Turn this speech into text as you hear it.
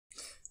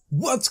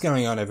What's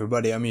going on,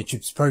 everybody? I'm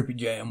YouTube's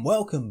popeyJN and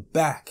welcome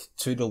back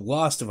to The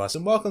Last of Us,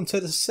 and welcome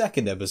to the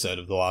second episode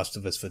of The Last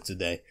of Us for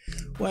today.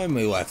 When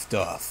we left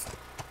off,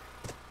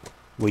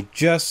 we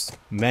just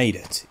made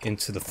it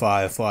into the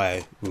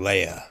Firefly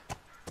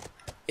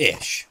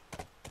lair-ish.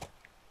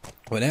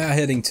 We're now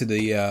heading to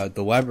the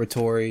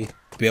laboratory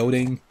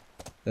building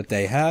that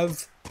they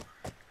have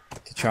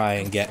to try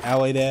and get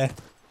Ellie there.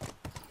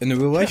 And the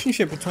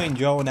relationship between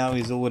Joel and Ellie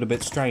is a little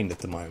bit strained at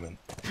the moment.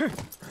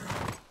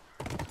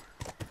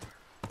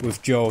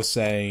 With Joel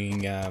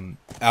saying,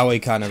 Ellie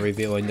kind of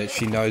revealing that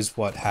she knows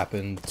what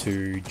happened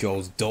to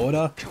Joel's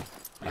daughter,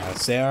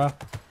 Sarah.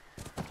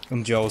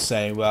 And Joel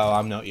saying, well,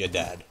 I'm not your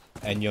dad,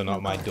 and you're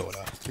not my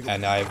daughter,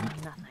 and I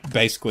have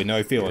basically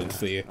no feelings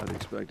for you. I'd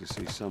expect to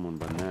see someone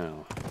by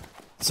now.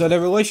 So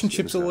their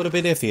relationship's a little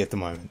bit iffy at the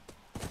moment.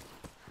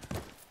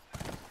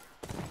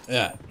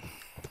 Yeah.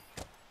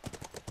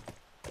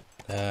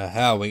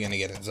 How are we gonna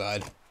get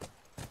inside?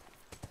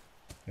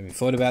 Have you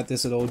thought about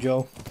this at all,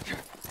 Joel?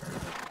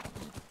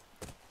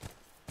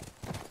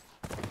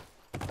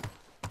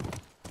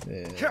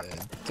 There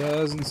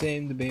doesn't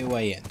seem to be a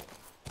way in.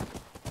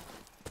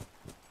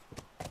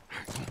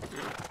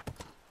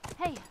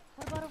 Hey,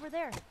 what about over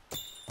there?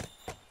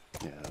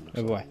 Yeah, that looks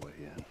Oh boy. like a way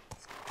in.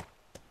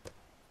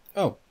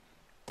 Oh.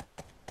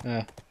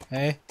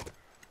 Hey.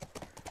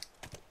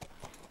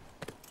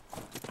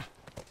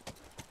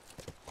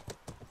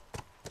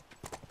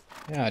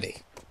 Howdy.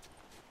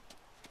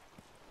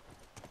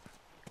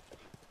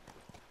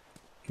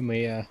 Can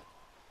we,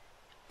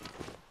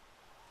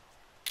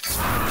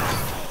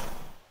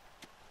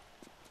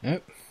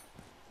 Nope.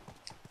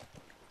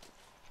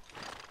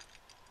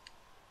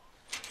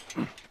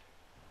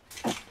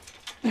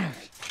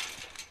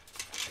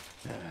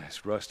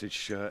 It's rusted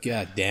shut.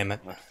 God damn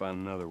it. I'll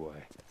find another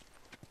way.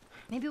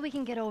 Maybe we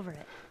can get over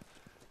it.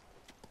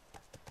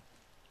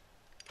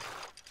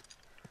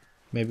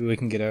 Maybe we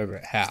can get over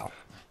it. How?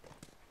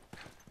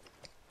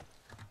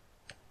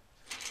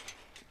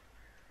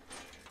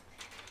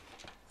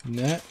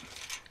 No.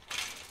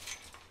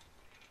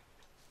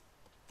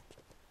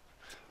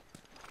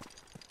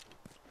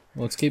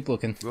 Let's keep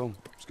looking. Go,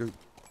 scoot.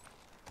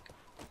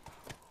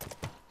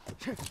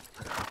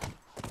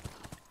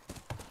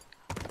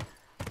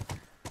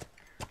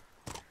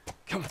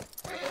 Come on.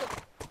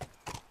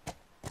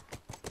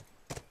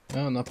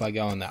 No, not by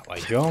going that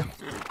way, Joel.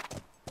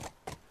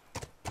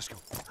 Let's go.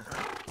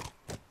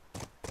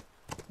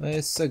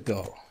 Let's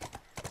go.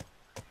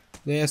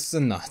 Let's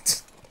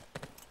not.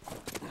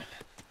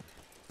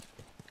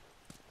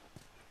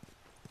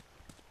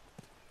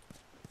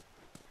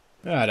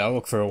 Alright, I'll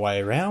look for a way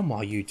around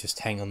while you just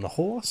hang on the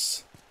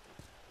horse.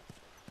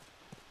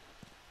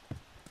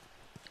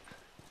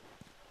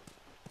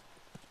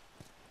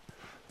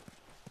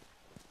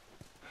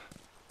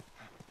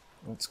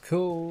 That's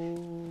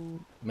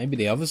cool. Maybe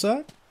the other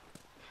side?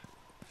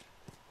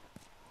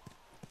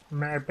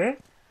 Maybe.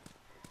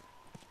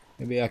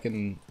 Maybe I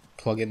can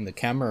plug in the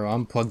camera or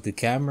unplug the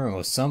camera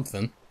or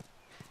something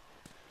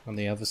on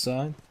the other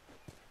side.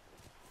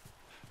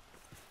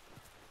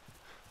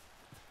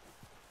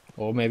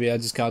 Or maybe I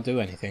just can't do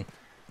anything.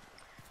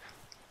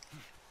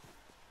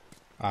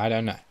 I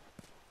don't know.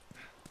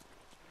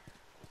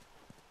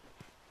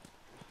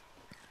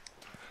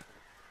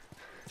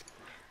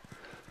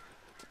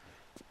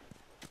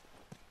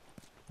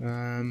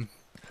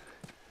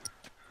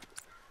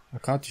 I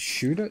can't just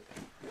shoot it?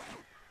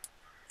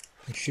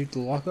 And shoot the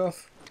lock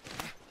off?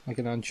 Like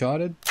an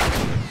Uncharted?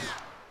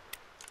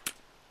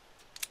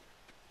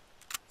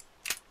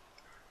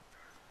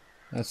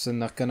 That's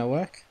not gonna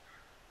work?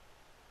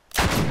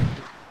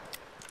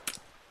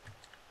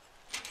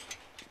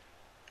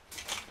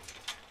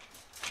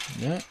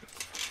 No.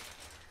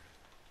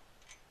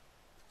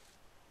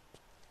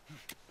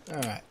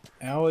 Alright,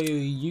 Ellie,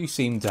 you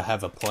seem to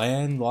have a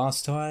plan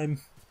last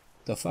time.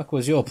 The fuck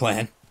was your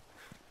plan?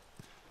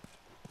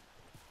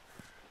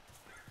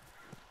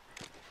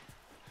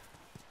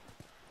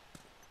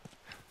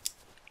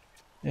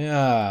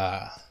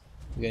 Yeah,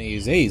 we're gonna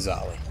use these,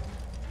 are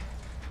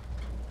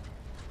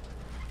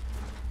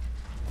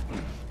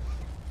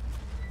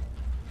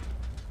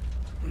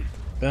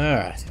we?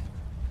 Alright.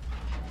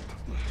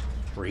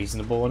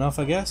 Reasonable enough,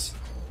 I guess.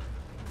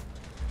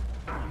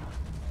 Whoa,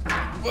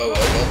 whoa,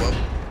 whoa,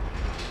 whoa.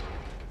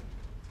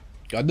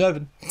 Got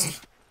nothing.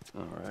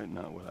 Alright,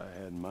 not what I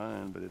had in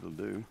mind, but it'll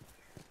do.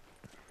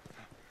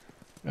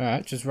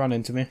 Alright, just run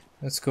into me.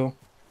 That's cool.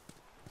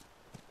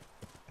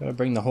 Gotta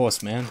bring the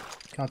horse, man.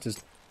 Can't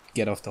just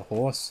get off the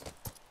horse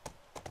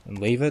and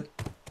leave it.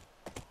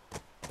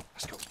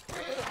 Let's go.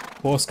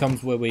 Horse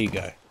comes where we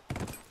go.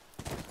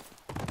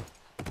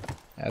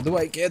 Out of the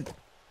way, kid.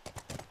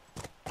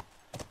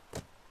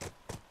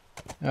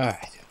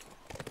 Alright.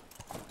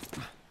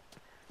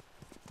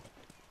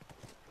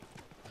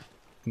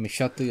 Can we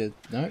shut the...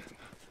 No?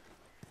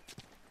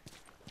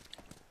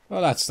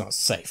 Well, that's not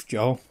safe,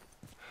 Joel.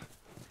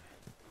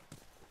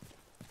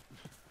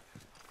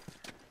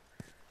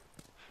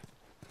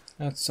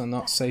 That's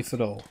not safe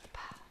at all.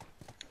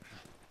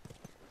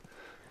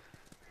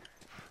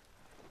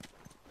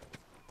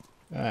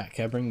 Alright,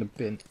 can I bring the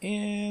bin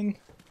in?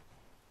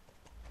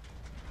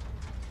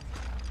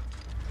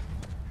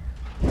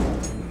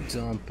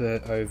 Dump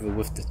it over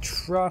with the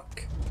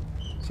truck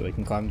so we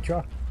can climb the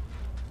truck.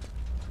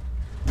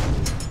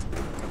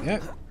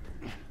 Yep.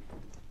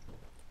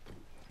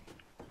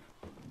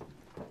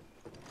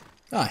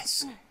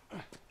 Nice.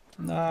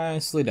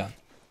 Nicely done.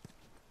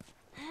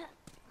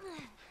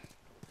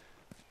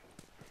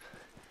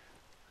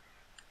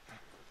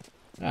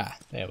 Ah,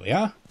 there we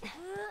are.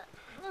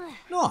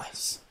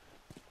 Nice.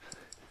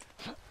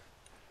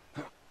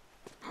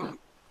 Are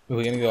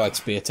we gonna go like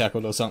spear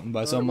tackled or something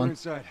by someone? We're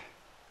inside.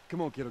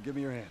 Come on, kiddo, give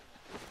me your hand.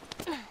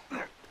 There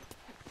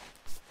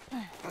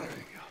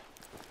you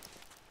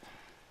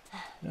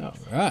go.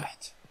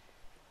 Alright.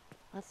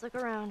 Let's look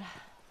around.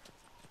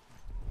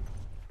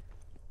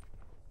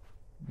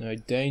 No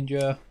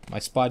danger. My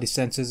spidey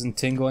sense isn't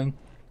tingling.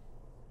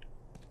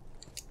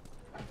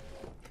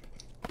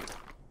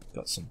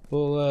 Got some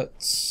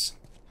bullets.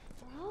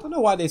 I don't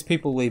know why these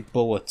people leave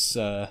bullets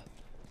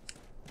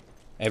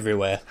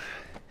everywhere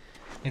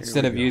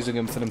instead of using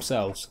them for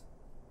themselves.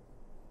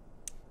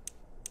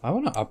 I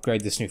want to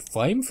upgrade this new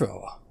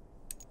flamethrower.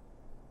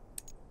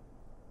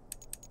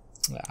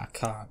 I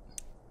can't.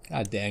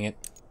 God dang it.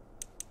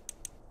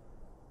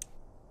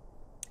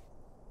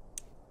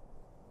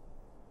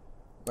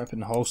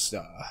 Weapon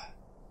holster.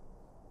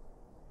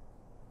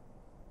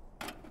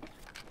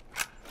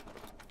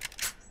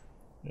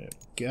 There we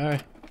go.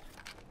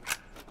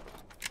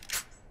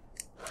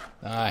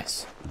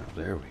 Nice.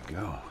 There we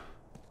go.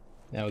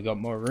 Now we got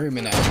more room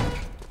in it.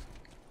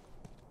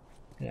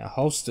 Yeah,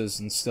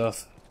 holsters and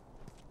stuff.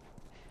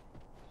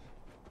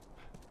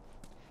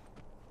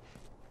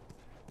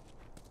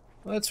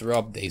 Let's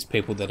rob these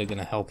people that are going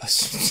to help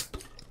us.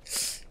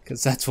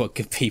 Because that's what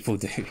good people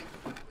do.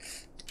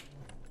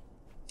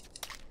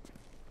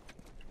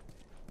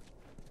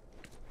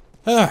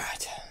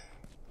 Alright.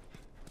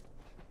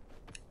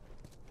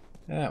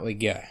 There we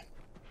go.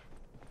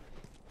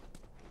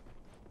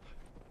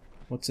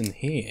 What's in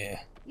here?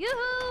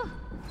 Yoo-hoo!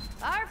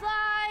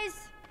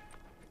 Fireflies!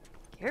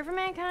 Care for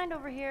mankind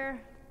over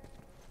here.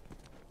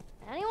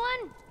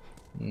 Anyone?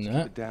 No.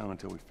 Keep it down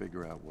until we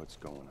figure out what's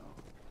going on.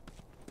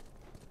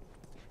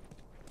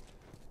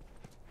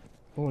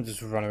 Or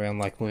just run around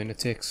like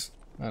lunatics.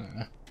 I don't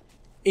know.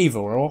 Either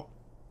or.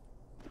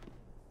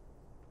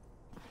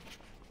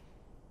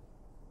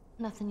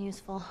 Nothing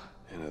useful.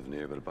 Ain't nothing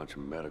here but a bunch of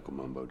medical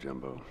mumbo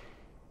jumbo.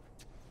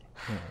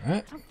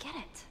 Alright. I don't get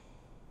it.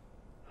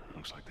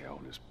 Looks like they all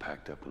just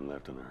packed up and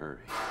left in a hurry.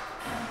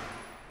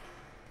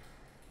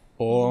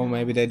 Or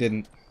maybe they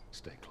didn't.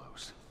 Stay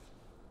close.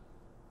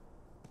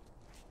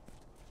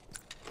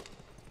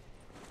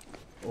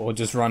 Or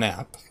just run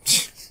out.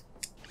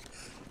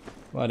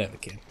 Whatever,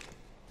 kid.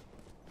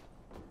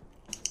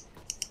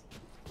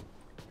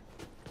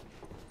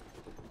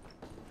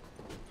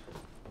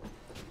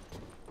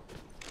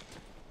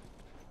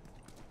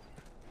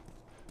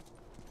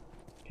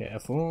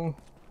 Careful.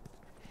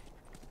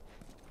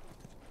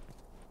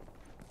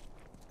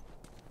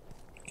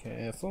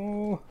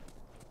 Careful.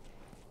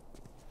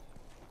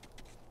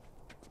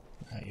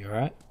 You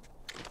alright?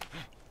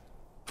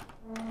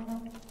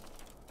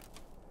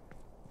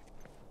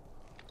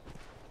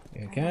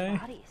 You okay?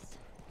 Bodies.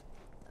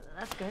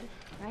 That's good,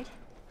 right?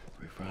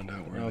 We found out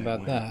Don't where know they about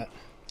went. that.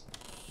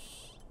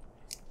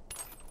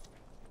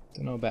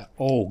 Don't know about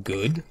all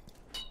good.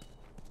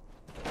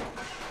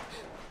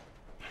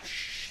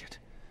 Shit.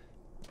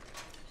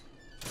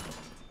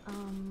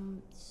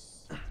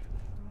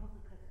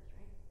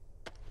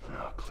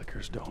 No,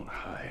 clickers don't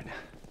hide.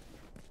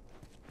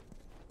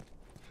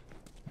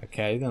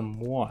 Okay, then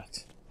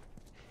what?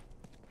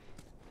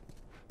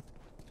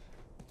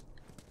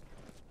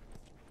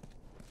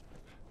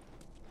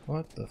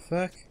 What the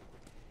fuck?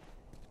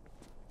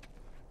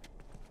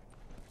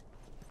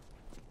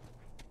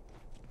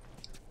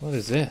 What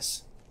is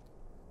this?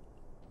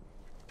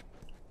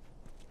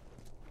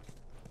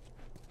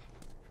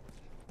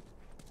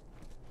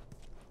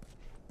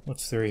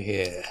 What's through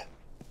here?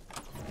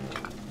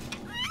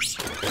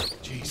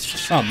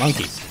 Jesus. Oh,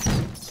 monkeys.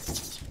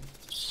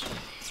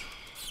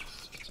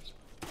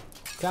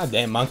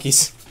 Goddamn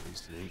monkeys. At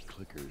least it ain't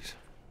clickers.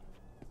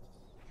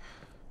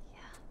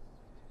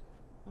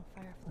 No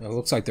fireflies. It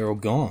looks like they're all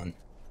gone.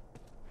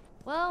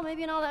 Well,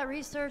 maybe in all that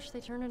research, they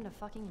turned into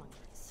fucking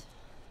monkeys.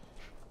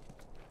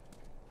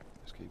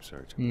 Just keep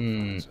searching.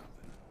 We'll find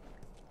something.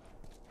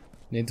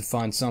 Need to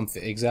find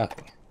something.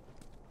 Exactly.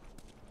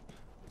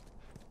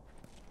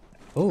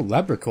 Oh,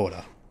 lab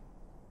recorder.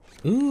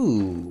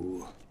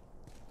 Ooh.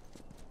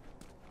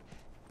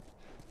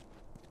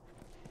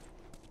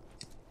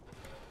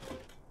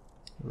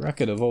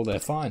 Record of all their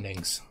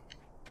findings.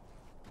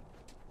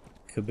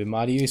 Could be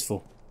mighty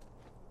useful.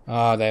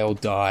 Ah, they all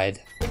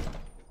died.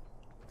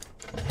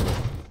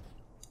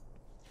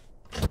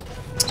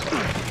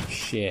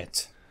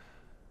 Shit.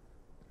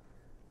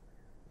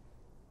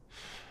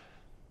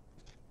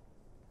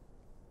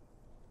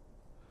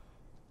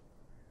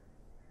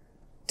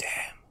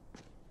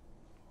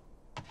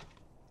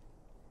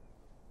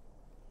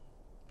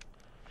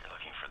 You're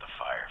looking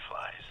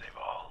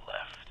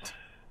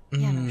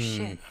Yeah, no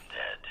shit. I'm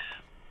dead.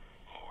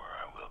 Or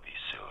I will be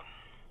soon.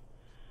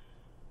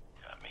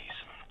 Got me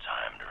some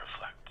time to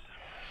reflect.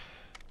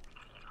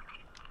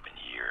 Been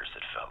years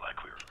that felt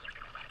like we were...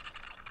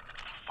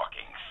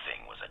 Fucking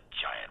thing was a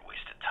giant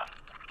waste of time.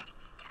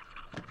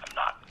 I'm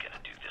not gonna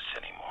do this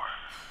anymore.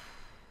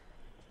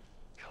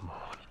 Come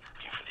on.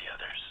 You for the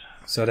others.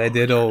 So they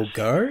did all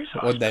go?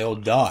 Or they all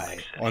die?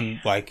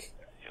 On, like,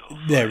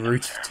 their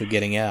route to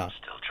getting out?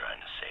 Still trying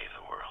to save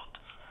the world.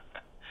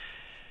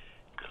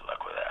 Good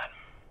luck with that.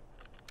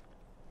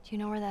 Do you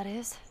know where that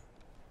is?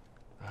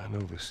 I know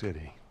the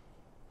city.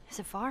 Is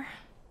it far?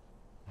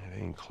 It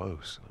ain't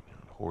close. I mean,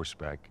 on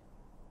horseback.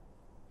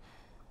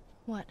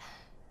 What?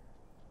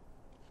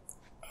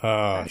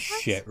 Oh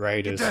shit,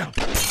 Raiders.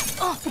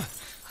 Oh!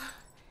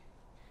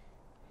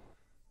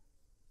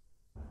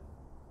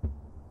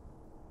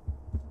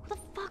 Who the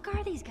fuck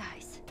are these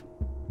guys?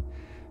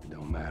 It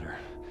don't matter.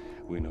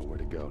 We know where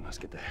to go. Now let's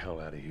get the hell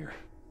out of here.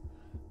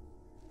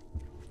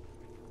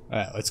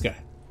 Alright, let's go.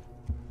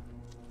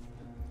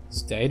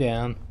 Stay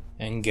down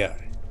and go.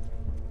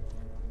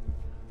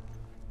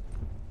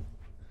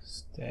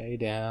 Stay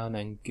down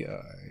and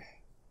go.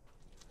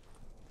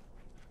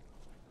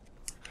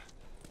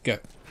 Go.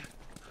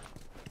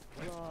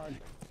 Come on.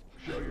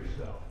 Show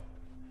yourself.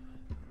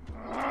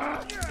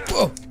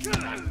 Whoa!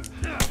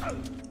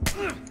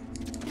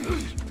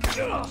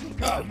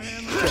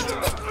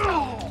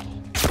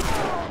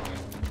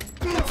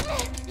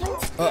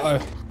 Uh-oh.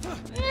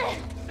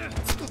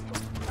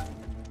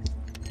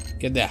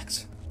 Get the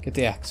axe. Get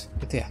the axe.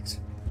 Get the axe.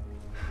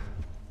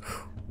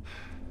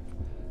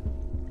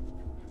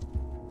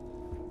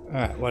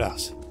 Alright, what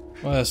else?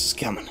 What else is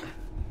coming?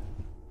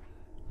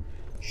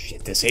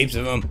 Shit, there's heaps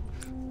of them.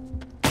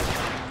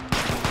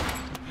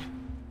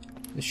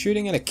 They're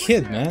shooting at a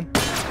kid, man.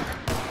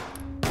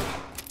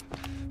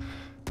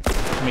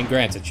 I mean,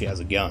 granted, she has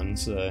a gun,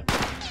 so...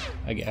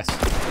 I guess.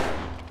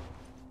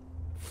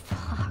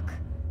 Fuck.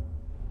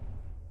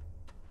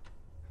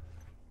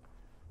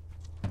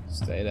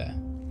 Stay there.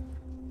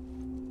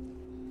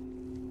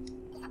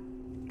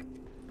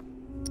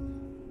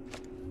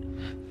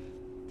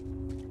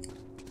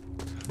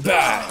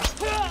 Bah!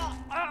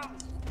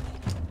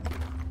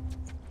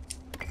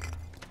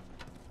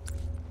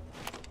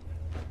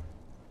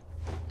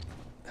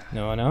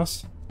 No one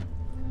else?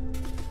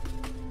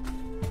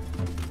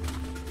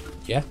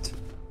 Yet?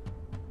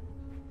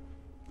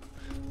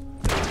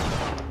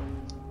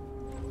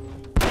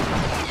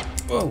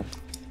 Whoa!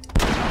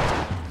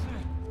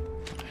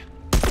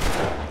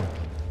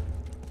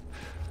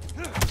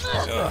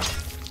 Ugh.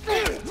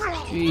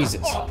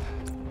 Jesus.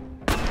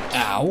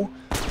 Ow.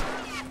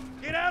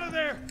 Get out of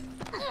there!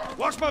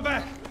 Watch my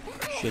back!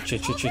 Shit,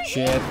 shit, shit, shit,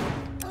 shit. Get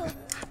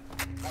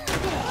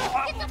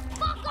the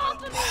fuck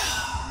off of me!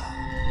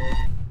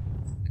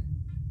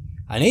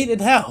 I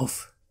needed help.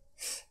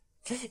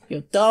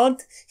 You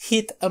don't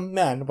hit a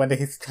man when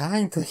he's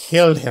trying to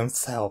heal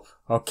himself,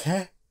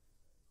 okay?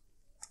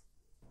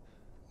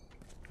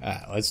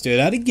 Alright, let's do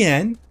that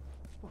again.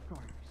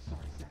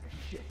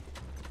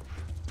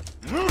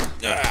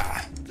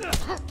 Ah.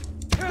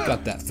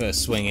 Got that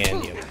first swing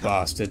in, you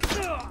bastard.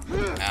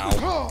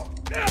 Ow.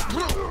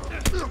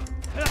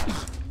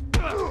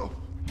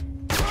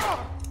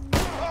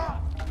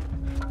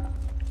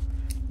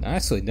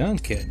 Nicely done,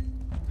 kid.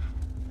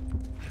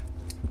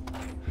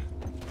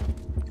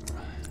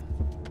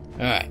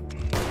 Alright.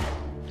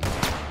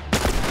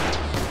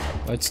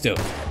 Let's do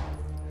it.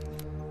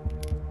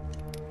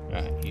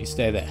 Alright, you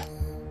stay there.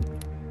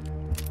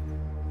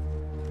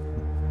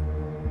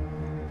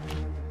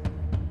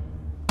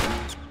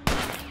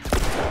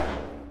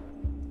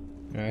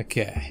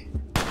 Okay.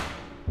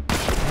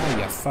 Oh,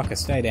 you fucker,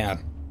 stay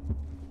down.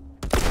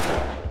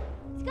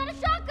 He's got a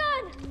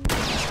shotgun!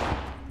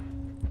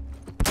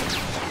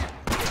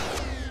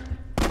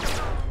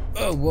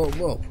 Oh, whoa,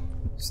 whoa.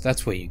 So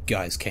that's where you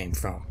guys came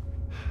from.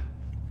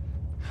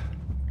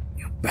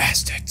 You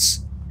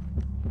bastards.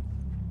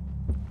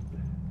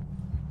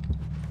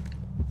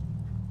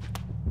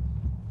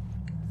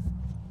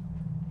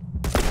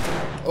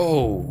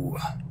 Oh.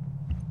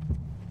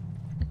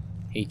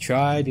 He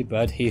tried,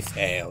 but he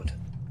failed.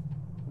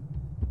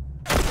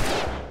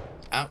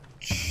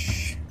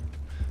 Ouch.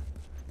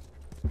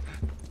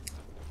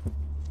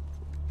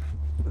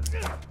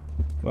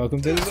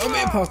 Welcome to the zombie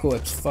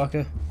apocalypse,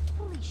 fucker.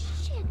 Holy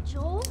shit,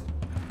 Joel!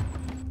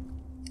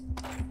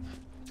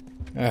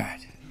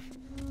 Alright.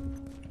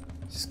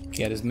 Just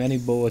get as many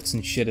bullets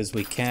and shit as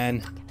we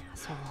can.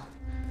 Asshole.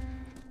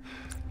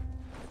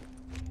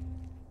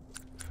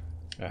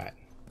 Alright.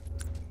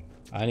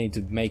 I need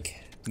to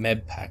make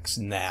med packs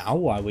now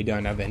while we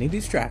don't have any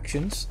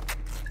distractions.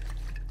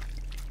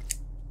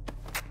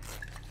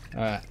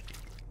 Alright.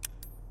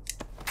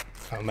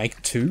 I'll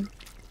make 2.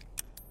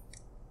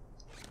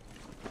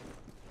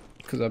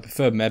 Because I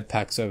prefer med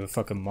packs over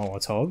fucking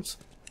Molotovs.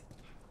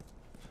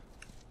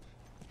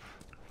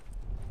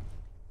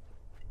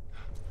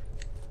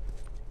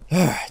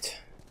 Alright.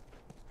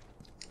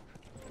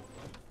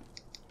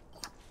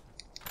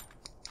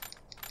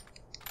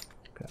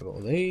 Grab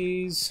all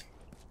these.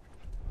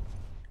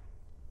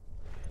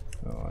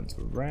 one's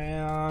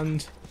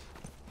around.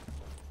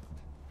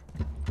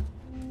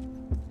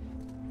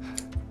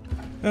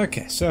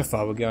 Okay, so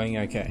far we're going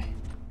okay.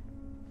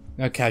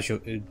 No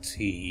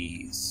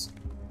casualties.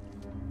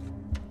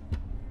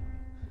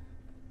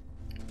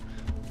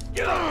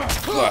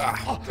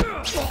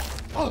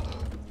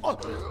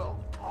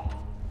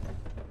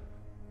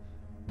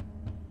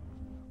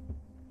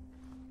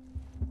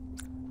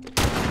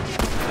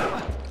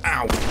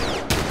 Ow!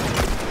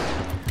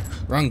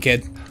 Wrong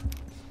kid.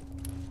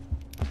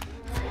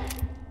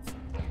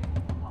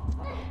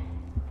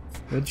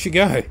 Where'd she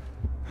go?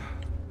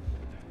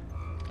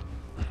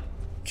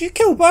 Did you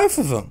kill both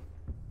of them?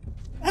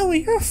 Oh,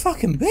 you're a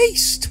fucking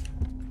beast!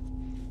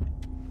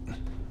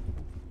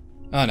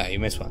 Oh no, you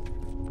missed one.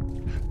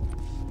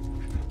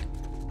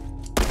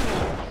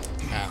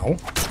 Ow.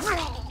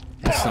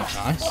 That's not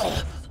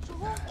nice.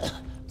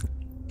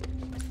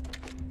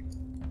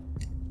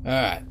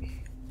 Alright.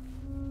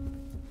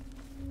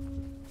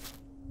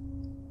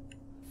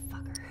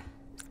 Fucker.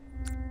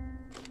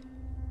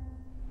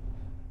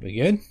 We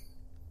good?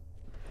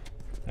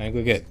 I think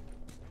we're good.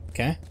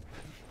 Okay.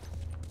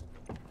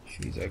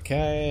 She's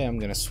okay. I'm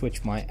gonna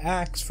switch my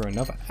axe for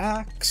another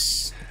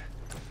axe.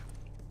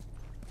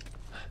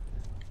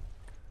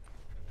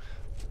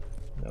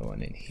 No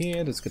one in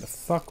here that's gonna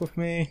fuck with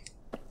me.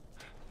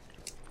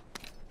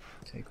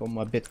 Take all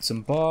my bits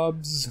and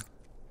bobs.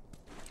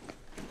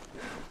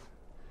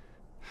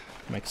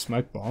 Make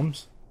smoke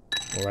bombs.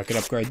 Or I could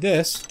upgrade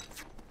this.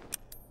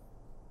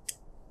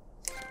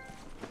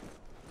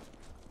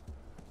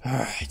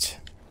 Alright.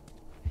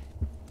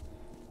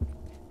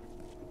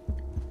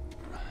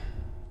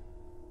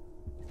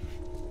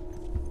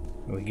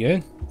 Are we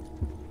good?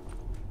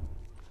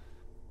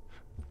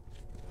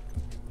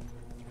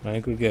 I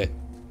think we're good.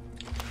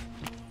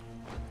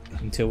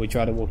 Until we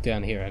try to walk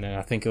down here, and then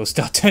I think it'll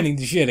start turning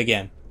to shit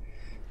again.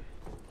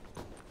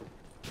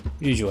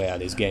 Usually how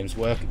these games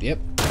work. Yep.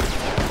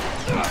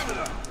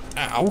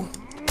 Ow.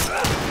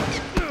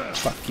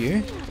 Fuck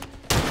you.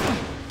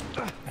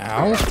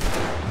 Ow.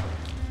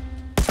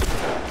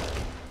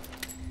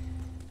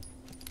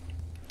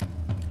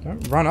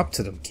 Don't run up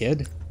to them,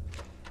 kid.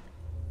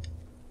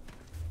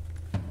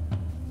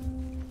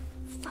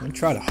 Don't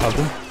try to hug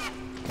them.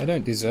 They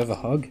don't deserve a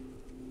hug.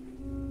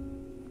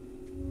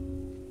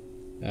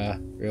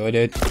 Really,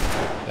 dude?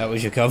 That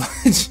was your cover?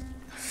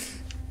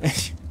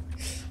 That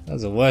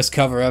was the worst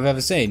cover I've ever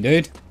seen,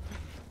 dude.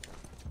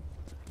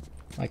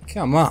 Like,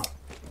 come on.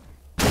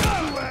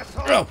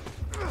 Oh.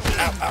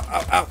 Ow, ow,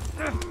 ow, ow.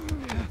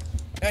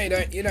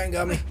 No, you don't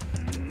got me.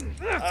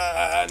 No.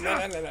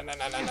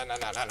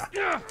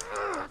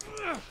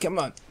 Come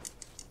on.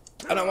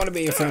 I don't want to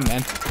be your friend,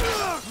 man.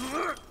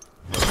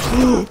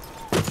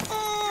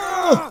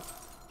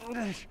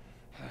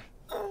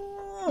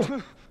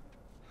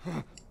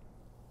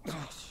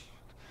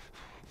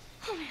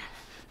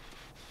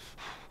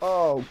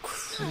 Oh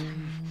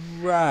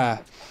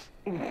crap!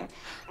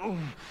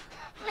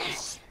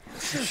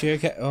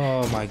 Shit!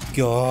 Oh my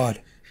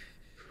god!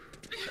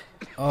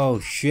 Oh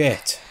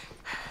shit!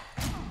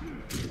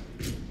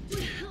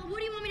 What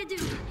do you want me to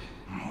do?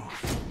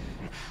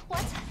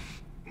 What?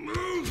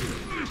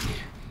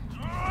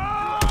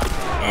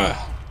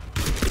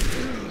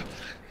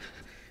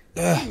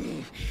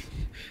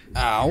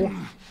 Ow!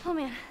 Oh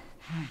man.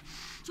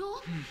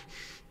 Joel?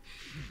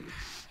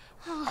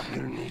 Oh. I'm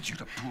gonna need you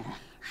to pull.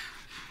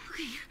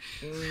 Okay.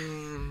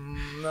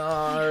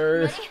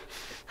 No! Ready?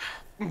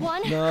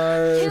 1,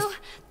 No! 2,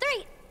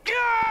 3.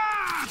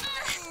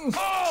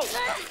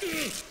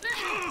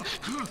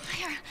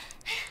 Here.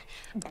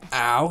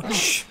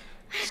 Ouch!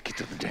 Let's get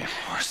to the damn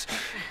horse.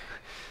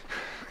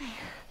 Okay.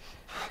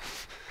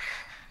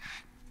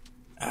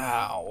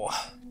 Ow!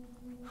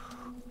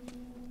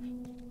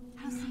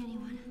 I don't see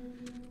anyone.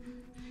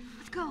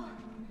 Let's go.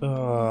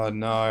 Oh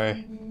no!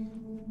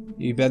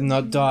 You better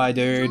not die,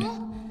 dude.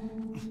 Joel?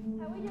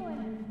 How we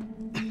doing?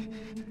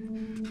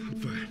 I'm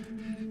fine.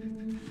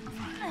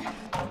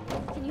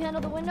 Can you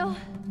handle the window?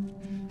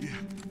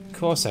 Of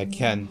course I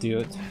can,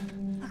 dude.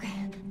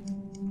 Okay.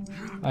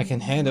 I can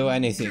handle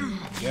anything.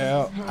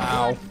 Yeah.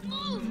 Ow.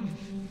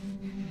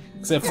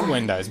 Except for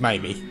windows,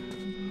 maybe.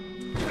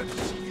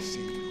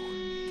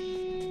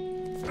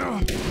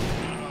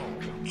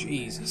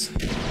 Jesus.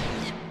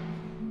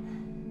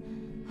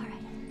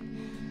 Alright.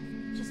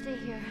 Just stay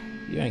here.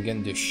 You ain't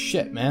gonna do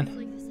shit, man.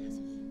 Like this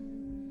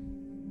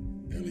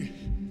asshole.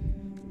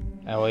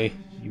 Ellie,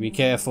 you be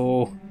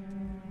careful.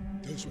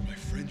 Those were my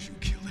friends you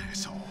killed,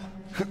 asshole.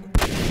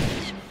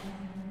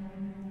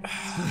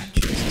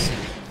 Jesus.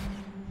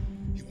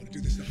 You want to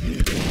do this now?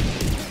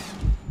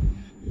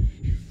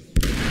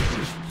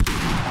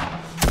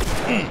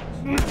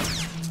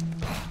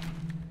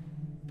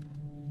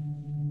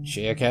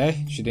 She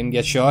okay? She didn't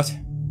get shot?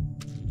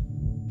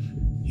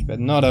 She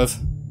better not have.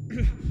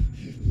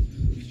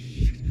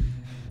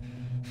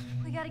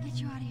 We gotta get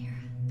you out of here.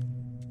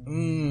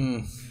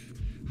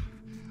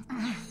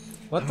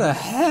 What the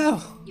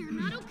hell? You're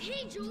not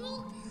okay,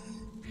 Joel.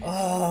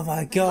 Oh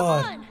my Come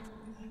god. on.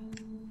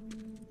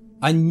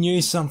 I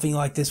knew something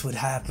like this would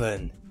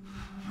happen.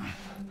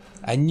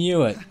 I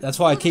knew it. That's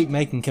why I keep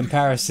making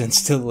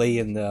comparisons to Lee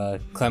and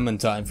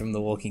Clementine from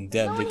The Walking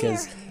Dead,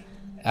 because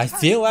I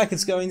feel like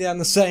it's going down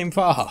the same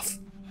path.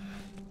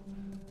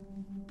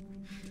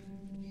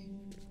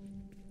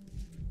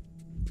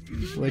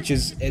 Which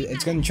is,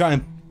 it's going to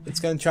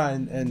try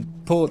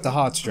and pull at the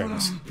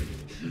heartstrings.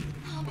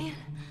 Oh man.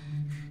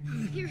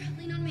 Here,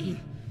 lean on me.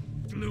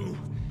 No.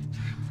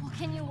 Well,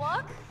 can you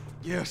walk?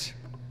 Yes.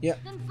 Yep.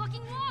 Then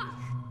fucking walk.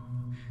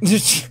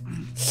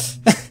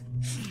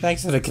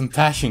 Thanks for the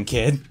compassion,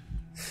 kid.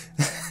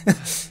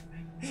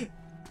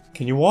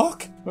 Can you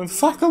walk? Then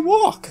fucking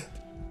walk.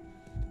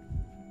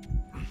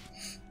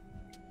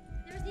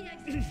 There's the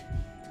exit.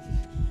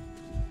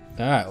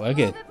 Alright, we're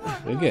good.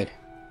 We're good.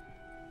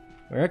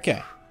 We're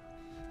okay.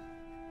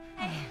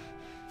 Hey.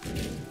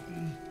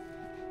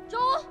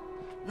 Joel?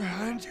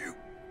 Behind you.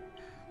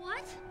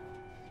 What?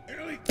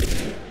 Ellie.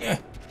 Yeah.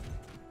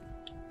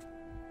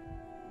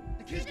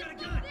 The kid's got a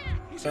gun.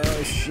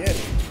 Oh shit.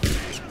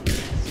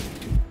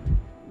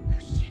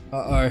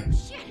 Uh-oh.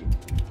 Shit.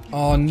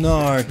 Oh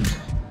no.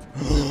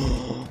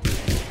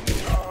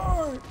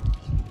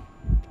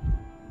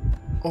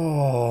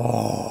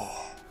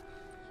 Oh.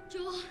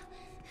 Joel,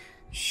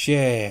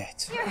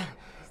 Shit. here.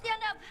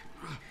 Stand up.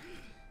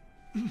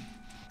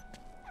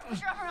 Put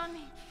your arm around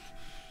me.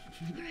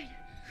 Alright,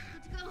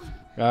 let's go.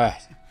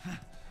 Alright.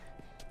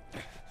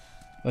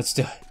 Let's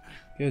do it.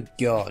 Good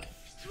God.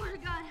 I swear to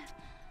God,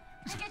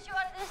 I'll get you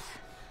out of this.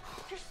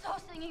 You're so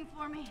singing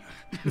for me.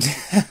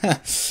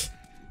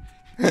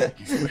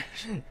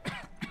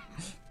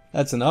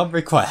 That's an odd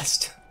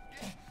request.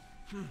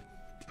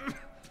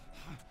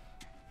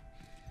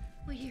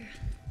 Wait here.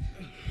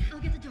 I'll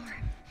get the door.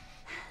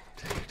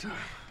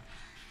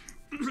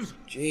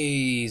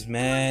 Jeez,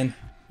 man.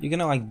 You're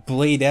gonna like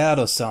bleed out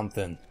or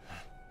something.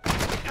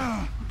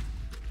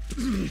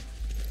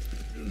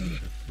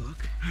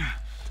 Look.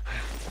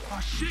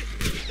 Oh shit.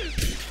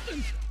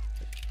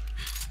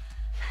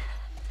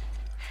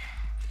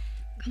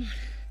 Come on.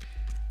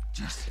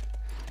 Just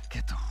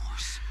get the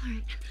horse.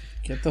 Alright.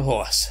 Get the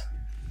horse.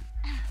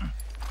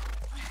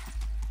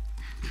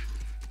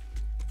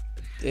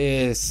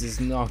 This is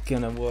not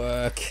gonna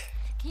work.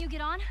 Can you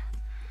get on?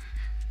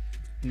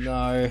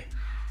 No.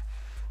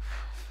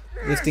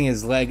 Lifting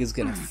his leg is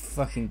gonna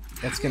fucking...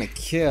 That's gonna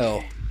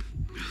kill.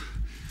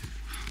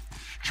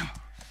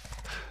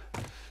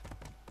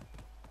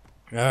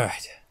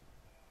 Alright.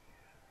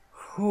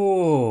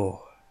 Whew.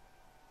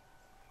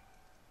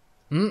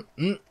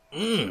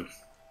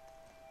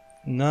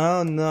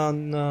 No, no,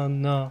 no,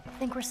 no. I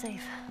think we're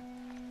safe.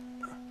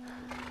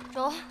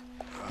 Joel?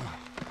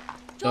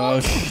 Oh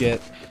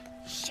shit.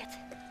 Shit.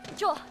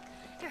 Joel,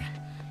 here.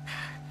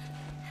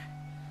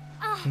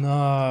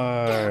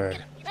 No.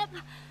 Get up.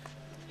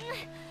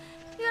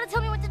 You gotta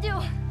tell me what to do.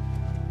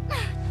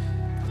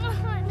 Come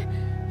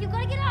on. You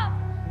gotta get up.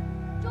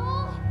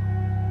 Joel?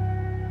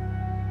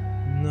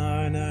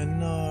 No, no,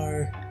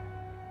 no.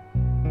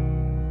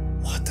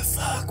 What the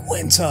fuck?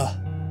 Winter.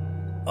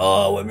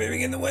 Oh, we're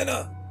moving in the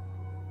winter.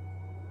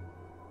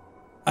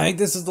 I think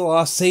this is the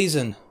last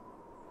season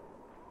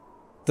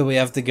that we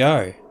have to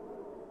go.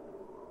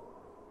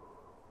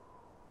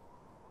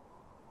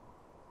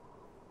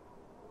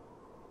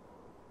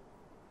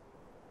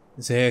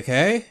 Is he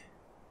okay?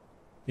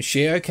 Is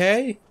she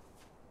okay?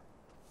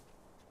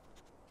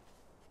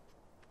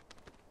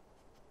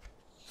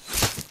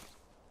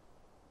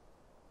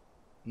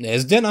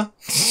 There's dinner.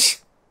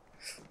 Is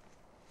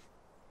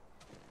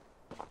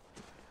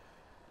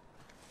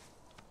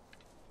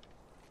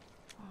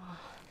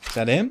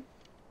that him?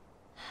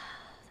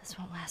 This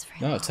won't last very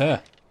No, long. it's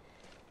her.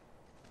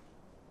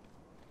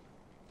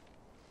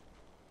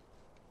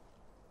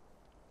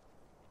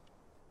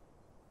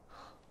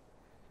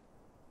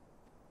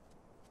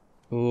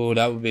 Ooh,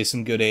 that would be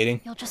some good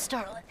eating. You'll just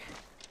startle it.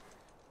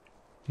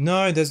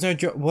 No, there's no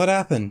what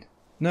happened?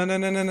 No, no,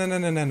 no, no, no, no,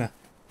 no, no, no.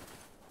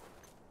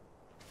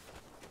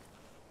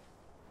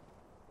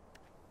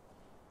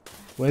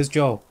 Where's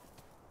Joel?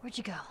 Where'd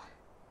you go?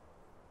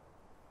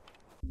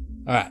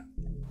 Alright.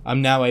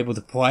 I'm now able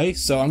to play,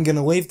 so I'm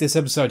gonna leave this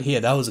episode here.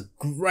 That was a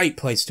great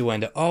place to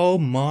end it. Oh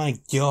my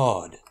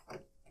god.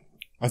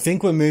 I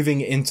think we're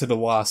moving into the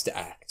last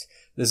act.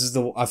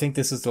 I think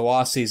this is the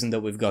last season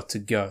that we've got to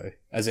go,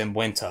 as in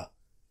winter.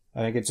 I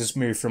think it just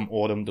moved from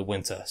autumn to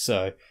winter,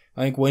 so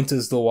I think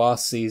winter's the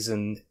last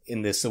season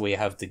in this that we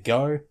have to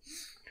go.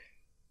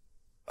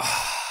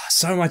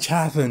 So much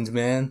happened,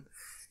 man,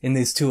 in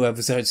these 2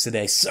 episodes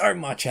today. So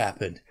much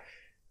happened.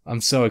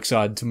 I'm so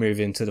excited to move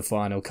into the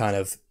final kind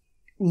of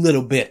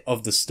little bit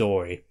of the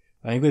story.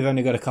 I think we've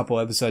only got a couple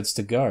episodes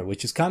to go,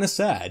 which is kind of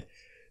sad,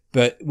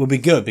 but will be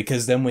good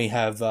because then we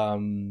have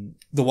The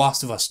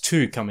Last of Us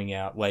 2 coming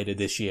out later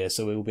this year,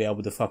 so we will be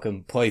able to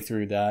fucking play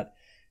through that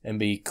and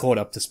be caught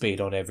up to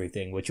speed on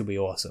everything, which will be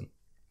awesome.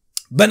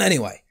 But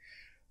anyway,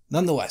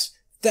 nonetheless,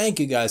 thank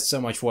you guys so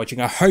much for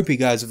watching. I hope you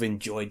guys have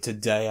enjoyed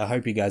today. I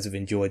hope you guys have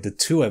enjoyed the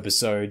 2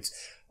 episodes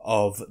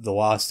of The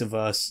Last of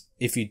Us.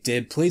 If you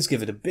did, please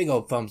give it a big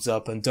old thumbs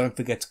up and don't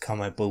forget to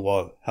comment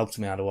below. Helps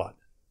me out a lot.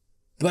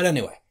 But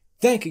anyway,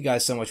 Thank you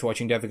guys so much for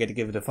watching. Don't forget to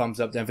give it a thumbs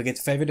up. Don't forget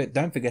to favorite it.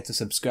 Don't forget to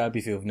subscribe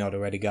if you have not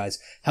already, guys.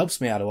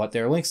 Helps me out a lot.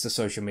 There are links to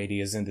social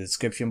medias in the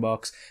description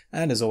box.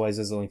 And as always,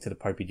 there's a link to the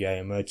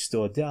popeyJN merch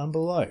store down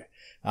below.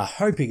 I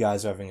hope you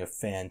guys are having a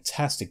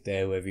fantastic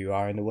day wherever you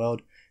are in the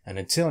world. And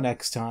until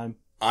next time,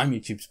 I'm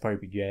YouTube's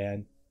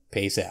popeyJN.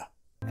 Peace out.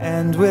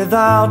 And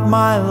without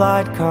my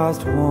light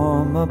cast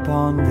warm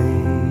upon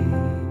thee,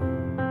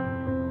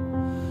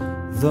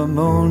 the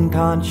moon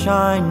can't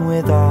shine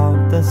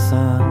without the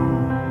sun.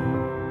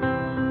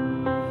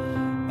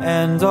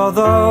 And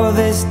although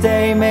this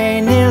day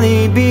may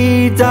nearly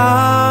be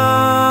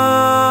done,